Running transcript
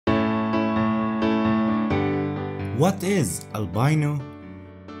What is albino,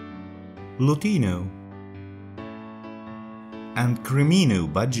 Lutino, and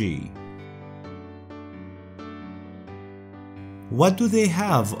Creamino budgie? What do they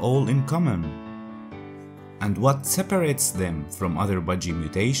have all in common? And what separates them from other budgie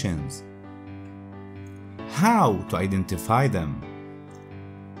mutations? How to identify them?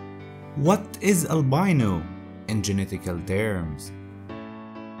 What is albino in genetical terms?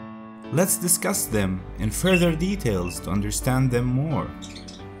 Let's discuss them in further details to understand them more.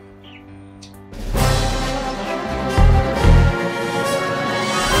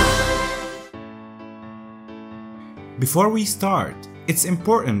 Before we start, it's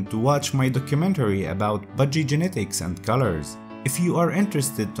important to watch my documentary about budgie genetics and colors if you are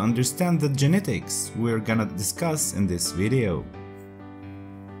interested to understand the genetics we're gonna discuss in this video.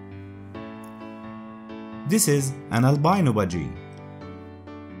 This is an albino budgie.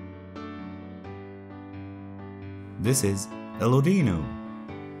 This is a Lutino.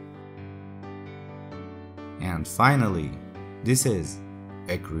 And finally, this is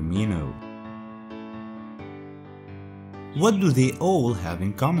a Creamino. What do they all have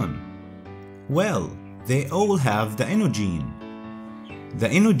in common? Well, they all have the INO gene. The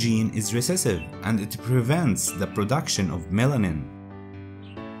INO gene is recessive and it prevents the production of melanin.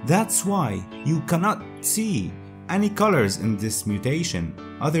 That's why you cannot see any colors in this mutation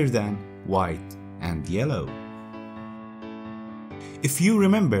other than white and yellow. If you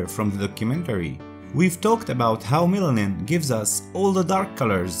remember from the documentary, we've talked about how melanin gives us all the dark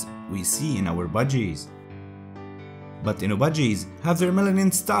colors we see in our budgies. But INO budgies have their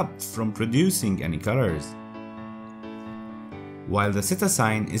melanin stopped from producing any colors, while the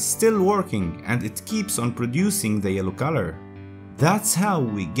cytosine is still working and it keeps on producing the yellow color. That's how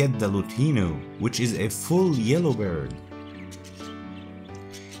we get the Lutino, which is a full yellow bird.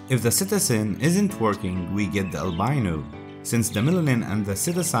 If the cytosine isn't working, we get the albino, since the melanin and the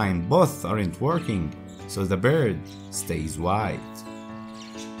cytosine both aren't working, so the bird stays white.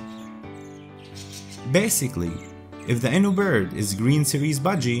 Basically, if the INO bird is green series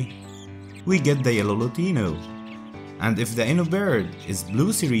budgie, we get the yellow Lutino, and if the INO bird is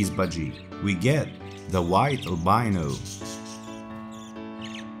blue series budgie, we get the white albino.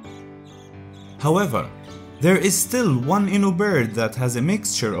 However, there is still one INO bird that has a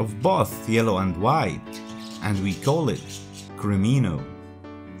mixture of both yellow and white, and we call it Creamino.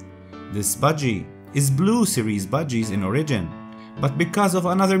 This budgie is blue series budgies in origin, but because of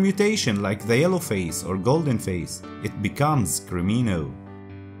another mutation like the yellow face or golden face, it becomes Creamino.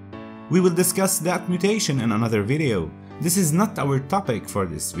 We will discuss that mutation in another video. This is not our topic for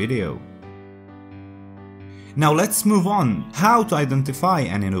this video. Now let's move on how to identify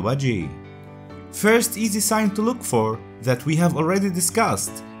an INO budgie. First easy sign to look for that we have already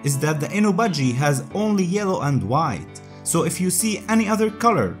discussed is that the INO budgie has only yellow and white. So if you see any other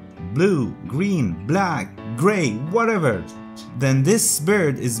color, blue, green, black, gray, whatever, then this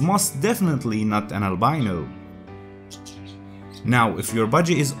bird is most definitely not an albino. Now if your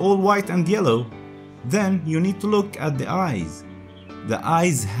budgie is all white and yellow, then you need to look at the eyes. The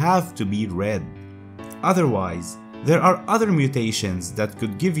eyes have to be red. Otherwise, there are other mutations that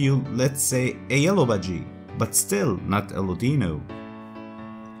could give you, let's say, a yellow budgie, but still not a Lutino.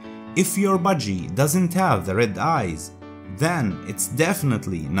 If your budgie doesn't have the red eyes, then it's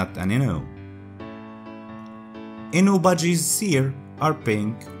definitely not an INO. INO budgies' cere are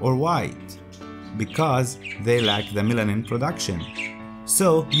pink or white because they lack the melanin production.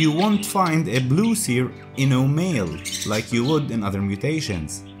 So you won't find a blue cere INO male like you would in other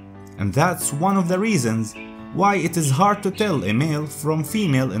mutations. And that's one of the reasons why it is hard to tell a male from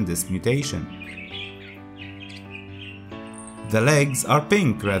female in this mutation. The legs are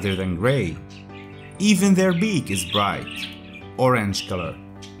pink rather than gray. Even their beak is bright, orange color.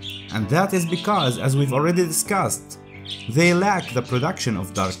 And that is because, as we've already discussed, they lack the production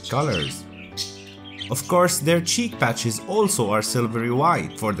of dark colors. Of course, their cheek patches also are silvery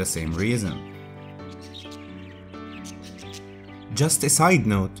white for the same reason. Just a side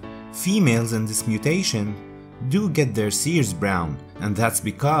note, females in this mutation do get their ceres brown, and that's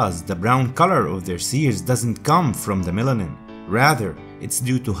because the brown color of their ceres doesn't come from the melanin. Rather, it's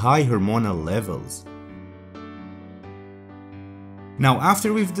due to high hormonal levels. Now,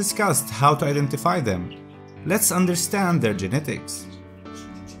 after we've discussed how to identify them, let's understand their genetics.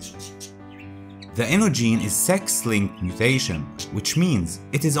 The INO gene is sex-linked mutation, which means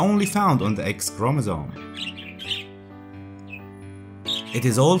it is only found on the X chromosome. It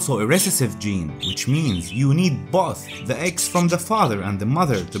is also a recessive gene, which means you need both the X from the father and the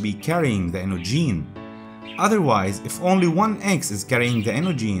mother to be carrying the INO gene. Otherwise, if only one X is carrying the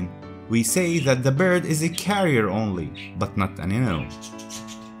INO gene, we say that the bird is a carrier only, but not an INO.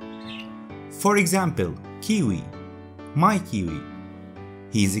 For example, kiwi, my kiwi.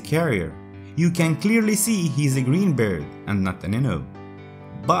 He's a carrier. You can clearly see he's a green bird and not an INO.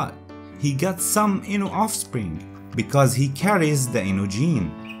 But he got some INO offspring because he carries the INO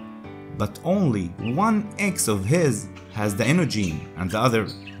gene. But only one X of his has the INO gene and the other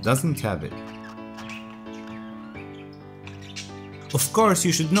doesn't have it. Of course,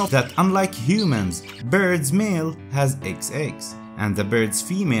 you should know that unlike humans, bird's male has XX and the bird's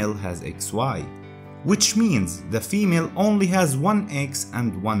female has XY, which means the female only has one X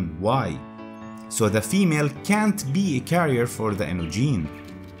and one Y. So the female can't be a carrier for the INO gene,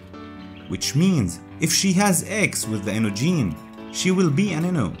 which means if she has X with the INO gene, she will be an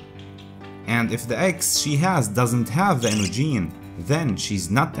INO. And if the X she has doesn't have the INO gene, then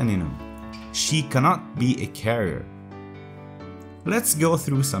she's not an INO. She cannot be a carrier. Let's go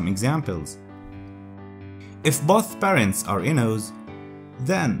through some examples. If both parents are INOs,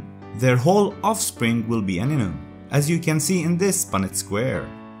 then their whole offspring will be an INO, as you can see in this Punnett square.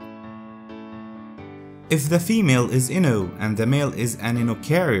 If the female is INO and the male is an INO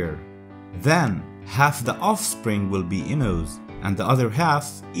carrier, then half the offspring will be INOs and the other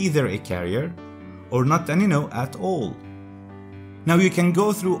half either a carrier or not an INO at all. Now you can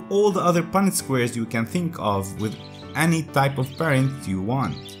go through all the other Punnett squares you can think of with any type of parent you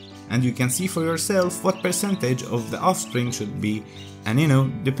want, and you can see for yourself what percentage of the offspring should be an INO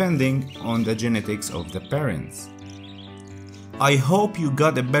depending on the genetics of the parents. I hope you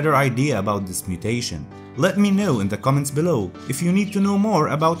got a better idea about this mutation. Let me know in the comments below if you need to know more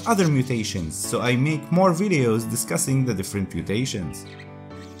about other mutations so I make more videos discussing the different mutations.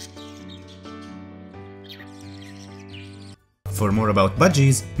 For more about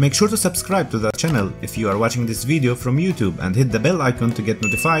budgies, make sure to subscribe to the channel if you are watching this video from YouTube and hit the bell icon to get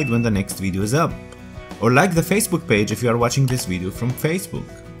notified when the next video is up. Or like the Facebook page if you are watching this video from Facebook.